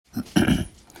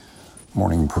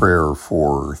Morning prayer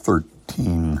for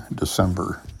 13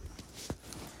 December.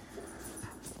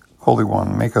 Holy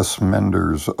One, make us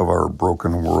menders of our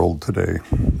broken world today.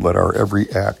 Let our every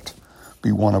act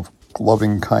be one of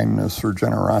loving kindness or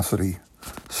generosity,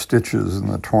 stitches in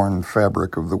the torn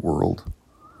fabric of the world.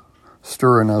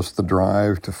 Stir in us the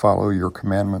drive to follow your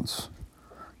commandments,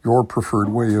 your preferred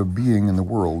way of being in the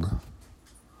world.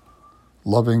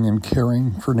 Loving and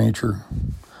caring for nature,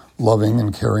 loving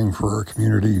and caring for our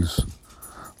communities,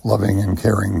 loving and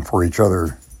caring for each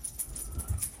other,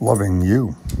 loving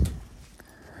you.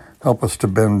 Help us to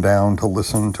bend down to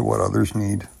listen to what others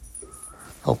need.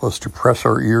 Help us to press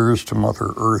our ears to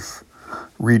Mother Earth,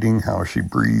 reading how she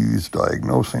breathes,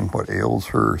 diagnosing what ails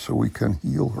her so we can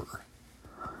heal her.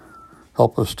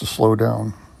 Help us to slow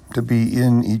down, to be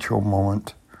in each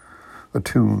moment,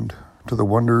 attuned to the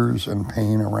wonders and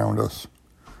pain around us.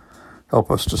 Help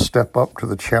us to step up to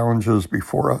the challenges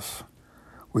before us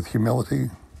with humility,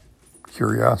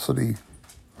 curiosity,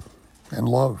 and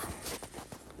love.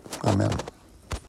 Amen.